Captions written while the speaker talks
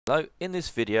Hello, in this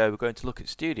video we're going to look at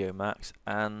 3dsmax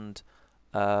and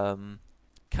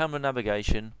camera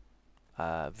navigation,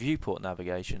 viewport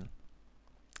navigation,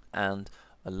 and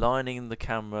aligning the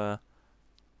camera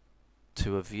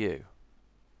to a view,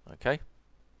 okay,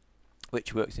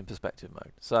 which works in perspective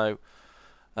mode. So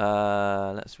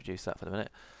let's reduce that for the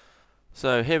minute.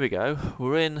 So here we go,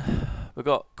 we've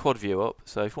got quad view up,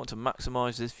 so if you want to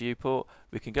maximize this viewport,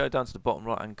 we can go down to the bottom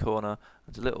right hand corner.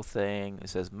 There's a little thing, it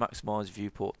says maximize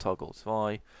viewport toggles.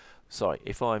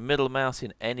 If I middle mouse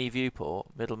in any viewport,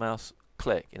 middle mouse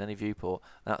click in any viewport,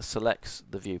 that selects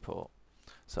the viewport.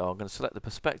 So I'm going to select the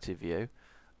perspective view,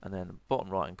 and then bottom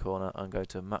right hand corner I'm going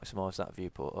to maximize that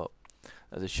viewport up.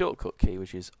 There's a shortcut key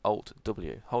which is Alt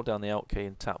W. Hold down the Alt key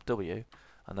and tap W,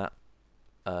 and that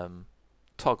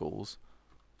toggles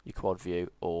your quad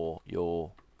view or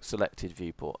your selected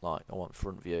viewport. Like I want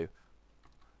front view,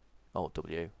 Alt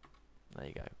W, there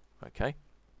you go. Okay.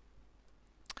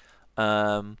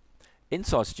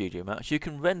 Inside 3dsmax you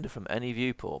can render from any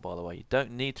viewport, by the way. You don't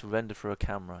need to render for a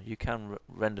camera, you can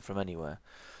render from anywhere.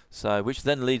 So which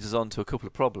then leads us on to a couple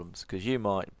of problems, because you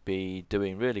might be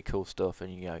doing really cool stuff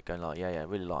and you going like, yeah, I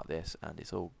really like this, and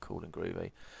it's all cool and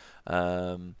groovy.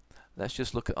 Let's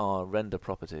just look at our render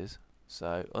properties.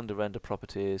 So under render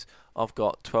properties, I've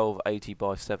got 1280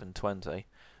 by 720.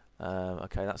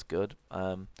 Okay, that's good.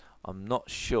 I'm not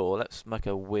sure. Let's make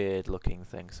a weird looking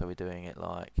thing. So we're doing it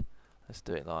like, let's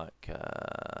do it like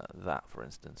that, for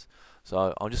instance.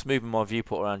 So I'm just moving my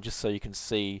viewport around just so you can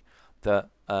see that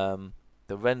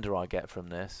the render I get from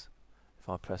this. If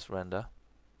I press render,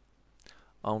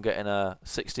 I'm getting a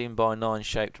 16 by 9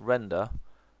 shaped render,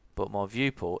 but my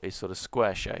viewport is sort of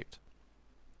square shaped.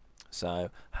 So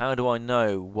how do I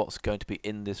know what's going to be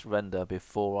in this render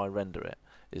before I render it,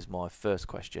 is my first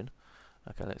question.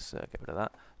 Okay, let's get rid of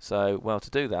that. So, well, to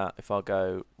do that, if I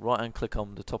go right and click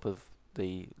on the top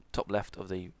left of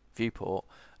the viewport,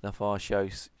 and if I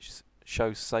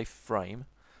show safe frame,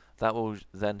 that will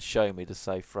then show me the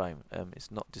safe frame. It's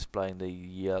not displaying the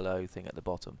yellow thing at the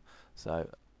bottom. So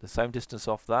the same distance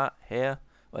off that here,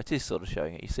 well, it is sort of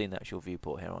showing it. You've seen the actual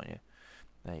viewport here, aren't you?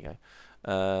 There you go.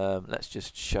 Let's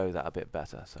just show that a bit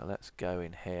better. So let's go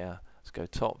in here, let's go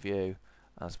top view,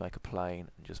 and let's make a plane,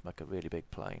 and just make a really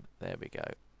big plane. There we go,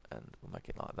 and we'll make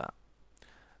it like that,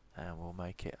 and we'll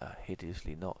make it a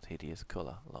hideously not hideous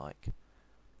colour, like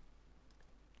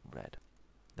red.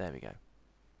 There we go.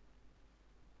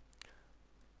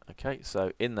 Okay,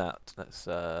 so in that, let's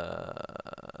hit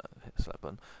the select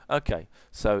button. Okay,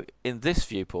 so in this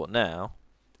viewport now,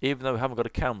 even though we haven't got a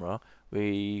camera,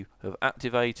 we have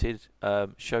activated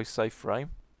show safe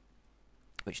frame,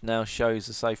 which now shows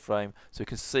the safe frame, so we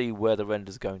can see where the render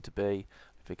is going to be.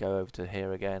 If we go over to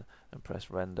here again and press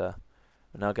render,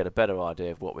 we now get a better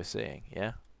idea of what we're seeing.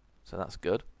 Yeah, so that's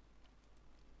good.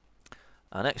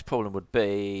 Our next problem would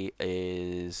be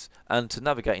and to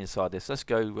navigate inside this, let's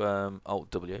go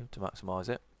Alt W to maximize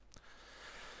it.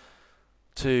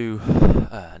 To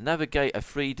navigate a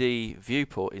 3D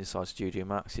viewport inside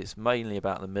 3dsmax, it's mainly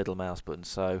about the middle mouse button.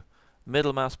 So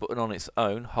middle mouse button on its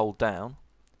own, hold down,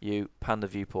 you pan the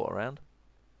viewport around.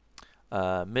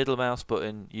 Middle mouse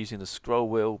button using the scroll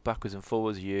wheel backwards and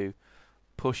forwards, you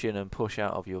push in and push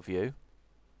out of your view.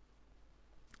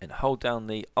 And hold down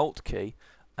the Alt key,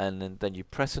 and then you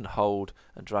press and hold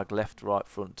and drag left, right,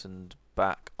 front and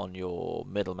back on your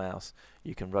middle mouse.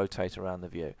 You can rotate around the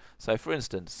view. So for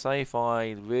instance, say if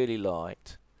I really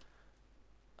liked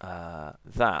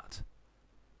that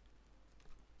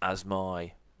as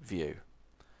my view,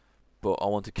 but I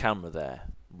want a camera there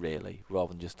really, rather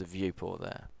than just a viewport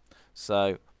there.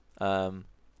 So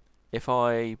if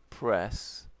I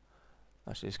press,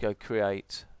 actually let's go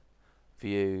create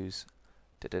views,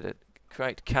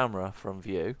 create camera from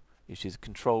view, which is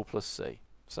Control plus C.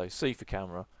 So C for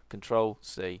camera, Control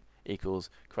C equals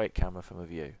create camera from a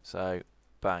view. So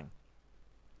bang.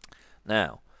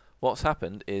 Now what's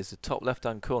happened is the top left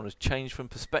hand corner has changed from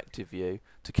perspective view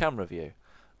to camera view,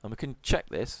 and we can check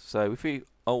this. So if we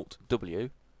Alt W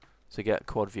to get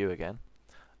quad view again,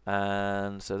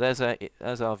 and so there's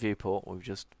our viewport. We've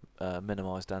just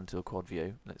minimized down to a quad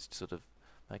view. Let's sort of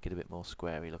make it a bit more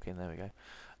squarey looking. There we go.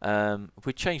 If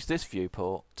we change this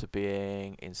viewport to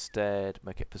being instead,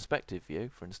 make it perspective view,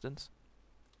 for instance,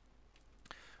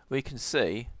 we can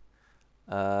see,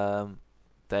 there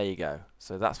you go.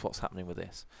 So that's what's happening with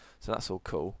this. So that's all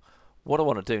cool. What I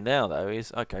want to do now though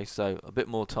is, okay, so a bit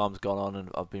more time's gone on and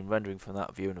I've been rendering from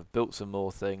that view and I've built some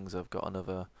more things. I've got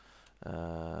another,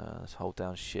 let's hold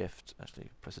down shift,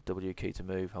 actually press the W key to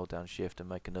move, hold down shift and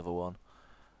make another one.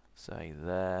 Say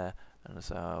there, and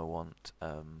so I want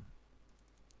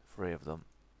 3 of them.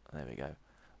 There we go.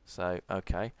 So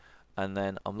okay, and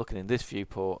then I'm looking in this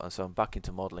viewport, and so I'm back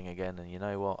into modelling again. And you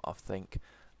know what? I think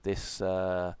this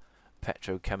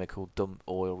petrochemical dump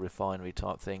oil refinery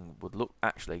type thing would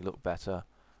actually look better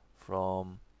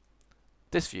from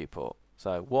this viewport.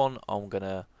 So one, I'm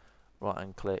gonna right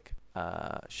hand click,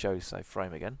 show say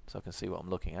frame again, so I can see what I'm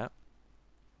looking at.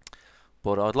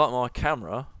 But I'd like my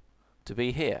camera to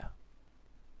be here.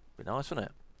 Be nice, wouldn't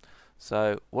it?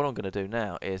 So what I'm going to do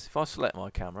now is, if I select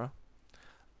my camera,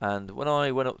 and when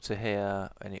I went up to here,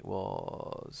 and it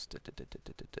was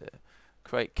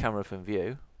create camera from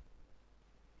view,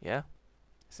 yeah,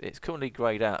 it's currently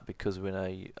greyed out because we're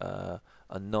in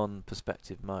a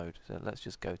non-perspective mode. So let's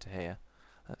just go to here.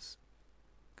 Let's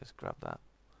just grab that.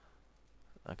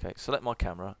 Okay, select my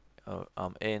camera.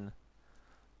 I'm in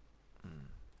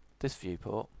this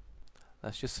viewport.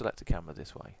 Let's just select the camera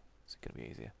this way. It's going to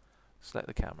be easier. Select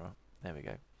the camera. There we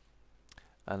go.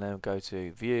 And then we'll go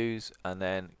to views and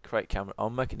then create camera.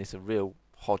 I'm making this a real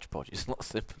hodgepodge. It's a lot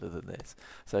simpler than this.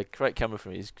 So create camera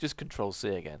from is just Control C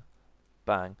again.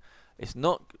 Bang. It's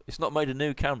not made a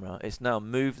new camera. It's now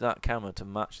moved that camera to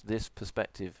match this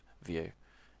perspective view.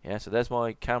 Yeah. So there's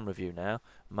my camera view now.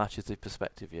 Matches the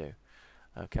perspective view.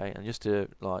 Okay. And just to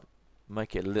like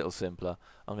make it a little simpler,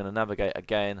 I'm going to navigate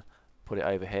again. Put it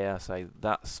over here. Say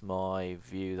that's my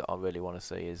view that I really want to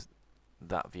see is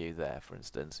that view there, for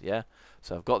instance. Yeah,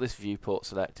 so I've got this viewport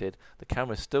selected. The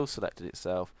camera still selected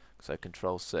itself, so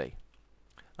Control C,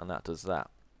 and that does that.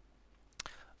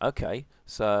 Okay,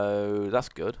 so that's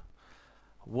good.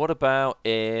 What about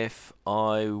if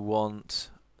I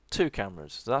want two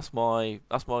cameras? So that's my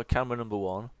camera number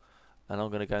one, and I'm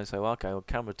going to go and say, well, okay, well,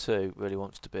 camera two really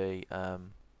wants to be.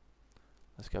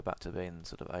 Let's go back to being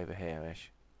sort of over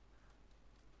here-ish,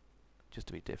 just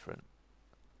to be different.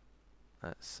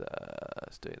 Let's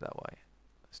do it that way.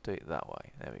 Let's do it that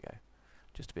way. There we go.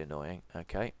 Just to be annoying.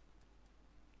 Okay.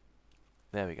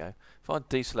 There we go. If I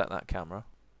deselect that camera,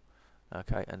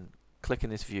 okay, and click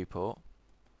in this viewport,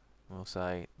 we'll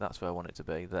say that's where I want it to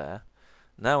be. There.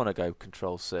 Now when I go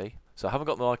Control C, so I haven't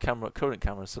got my current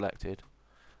camera selected.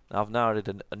 Now I've now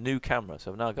added a new camera,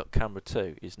 so I've now got camera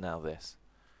 2 is now this.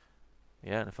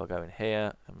 Yeah, and if I go in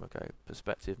here and we'll go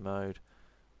perspective mode,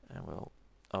 and we'll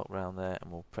up round there,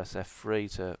 and we'll press F3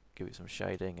 to give it some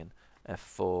shading and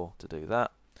F4 to do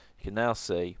that. You can now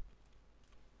see,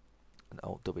 and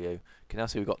Alt W, you can now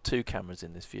see we've got two cameras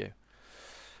in this view.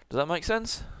 Does that make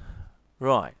sense?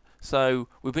 Right. So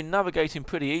we've been navigating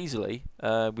pretty easily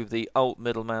with the Alt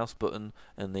middle mouse button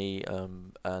and the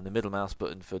middle mouse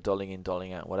button for dollying in,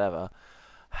 dollying out, whatever.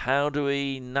 How do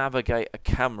we navigate a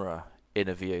camera in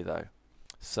a view though?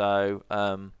 So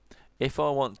if I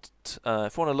want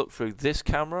to look through this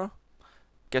camera,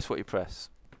 guess what you press?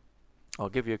 I'll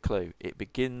give you a clue. It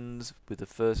begins with the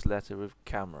first letter of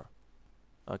camera.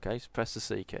 Okay, so press the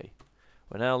C key.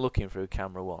 We're now looking through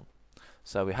camera 1.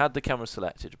 So we had the camera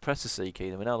selected. Press the C key,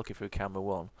 and we're now looking through camera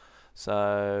 1.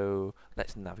 So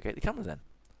let's navigate the camera then.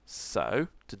 So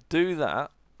to do that,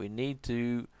 we need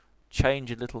to change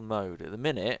a little mode. At the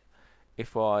minute,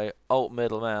 if I Alt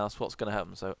middle mouse, what's going to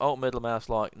happen? So Alt middle mouse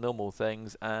like normal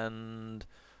things, and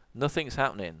nothing's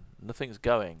happening, nothing's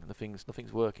going,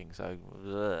 nothing's working. So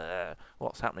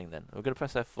what's happening then? We're going to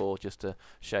press F4 just to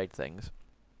shade things.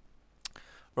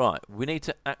 Right, we need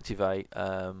to activate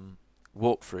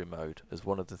walkthrough mode as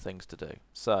one of the things to do.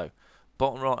 So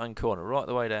bottom right hand corner, right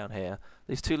the way down here,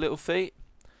 these two little feet,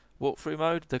 walkthrough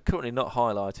mode, they're currently not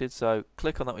highlighted, so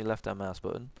click on that with your left hand mouse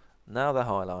button. Now they're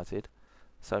highlighted.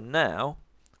 So now,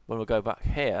 when we go back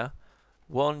here,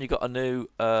 one, you got a new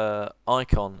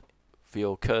icon for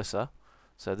your cursor.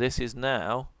 So this is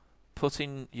now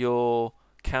putting your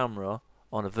camera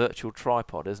on a virtual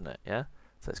tripod, isn't it? Yeah.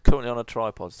 So it's currently on a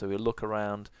tripod. So we'll look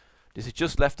around. This is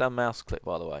just left-hand mouse click,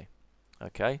 by the way.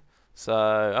 Okay. So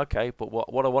okay, but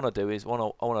what I want to do is I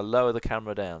want to lower the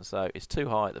camera down. So it's too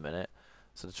high at the minute.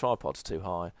 So the tripod's too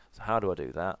high. So how do I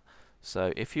do that?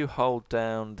 So if you hold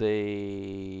down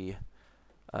the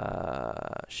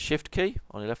Shift key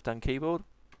on your left hand keyboard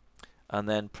and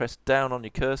then press down on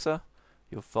your cursor,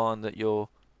 you'll find that your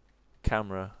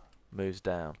camera moves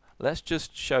down. Let's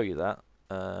just show you that.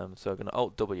 So I'm going to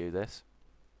Alt W this.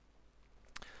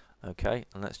 Okay,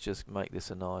 and let's just make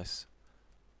this a nice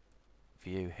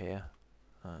view here.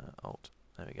 Alt,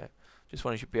 there we go. Just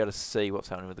want you to be able to see what's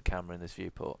happening with the camera in this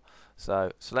viewport.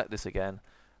 So select this again.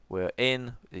 We're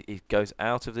in, it goes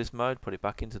out of this mode, put it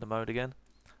back into the mode again.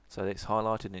 So it's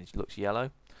highlighted and it looks yellow.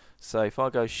 So if I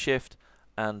go Shift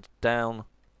and down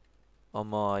on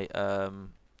my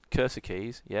cursor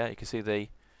keys, yeah, you can see the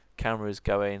camera is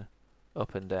going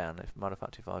up and down. If matter of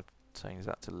fact, if I change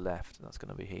that to left, that's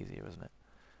going to be easier, isn't it?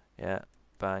 Yeah.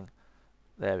 bang.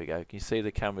 There we go. Can you see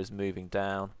the camera's moving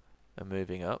down and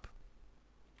moving up?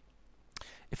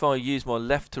 If I use my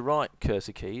left to right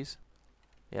cursor keys,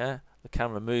 yeah, the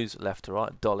camera moves left to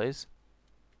right, dollies.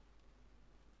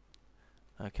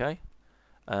 Okay,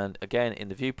 and again in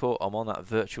the viewport I'm on that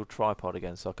virtual tripod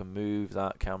again, so I can move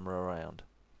that camera around.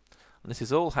 And this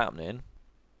is all happening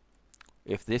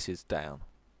if this is down.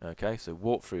 Okay, so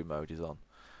walkthrough mode is on.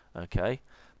 Okay,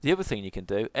 the other thing you can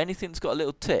do, anything that's got a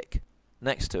little tick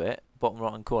next to it, bottom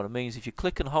right hand corner, means if you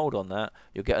click and hold on that,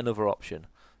 you'll get another option.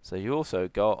 So you also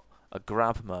got a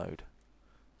grab mode.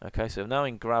 Okay, so now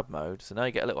in grab mode, so now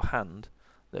you get a little hand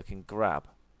that can grab.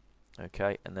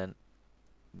 Okay, and then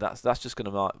that's just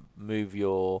going to move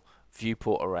your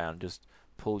viewport around, just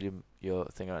pull your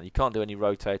thing around. You can't do any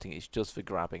rotating, it's just for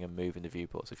grabbing and moving the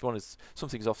viewport. So if you want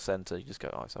something's off center, you just go,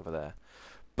 oh, it's over there.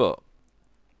 But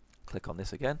click on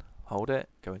this again, hold it,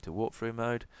 go into walkthrough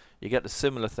mode. You get the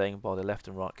similar thing by the left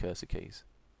and right cursor keys.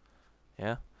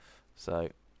 Yeah, so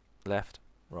left,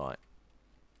 right.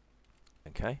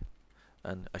 Okay,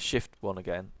 and a shift one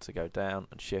again to go down,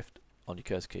 and shift on your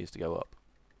cursor keys to go up.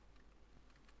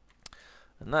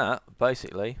 And that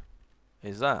basically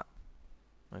is that.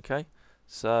 Okay,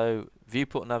 so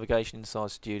viewport navigation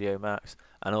inside Studio Max,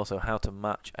 and also how to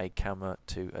match a camera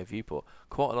to a viewport.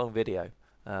 Quite a long video.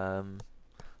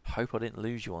 Hope I didn't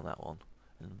lose you on that one.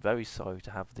 And very sorry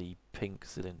to have the pink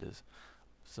cylinders.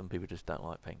 Some people just don't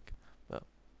like pink, but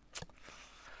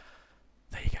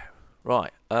there you go.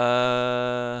 Right,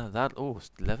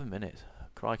 it's 11 minutes.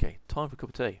 Crikey, time for a cup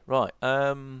of tea. Right,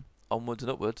 onwards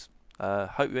and upwards.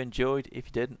 Hope you enjoyed. If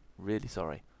you didn't, really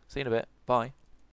sorry. See you in a bit. Bye.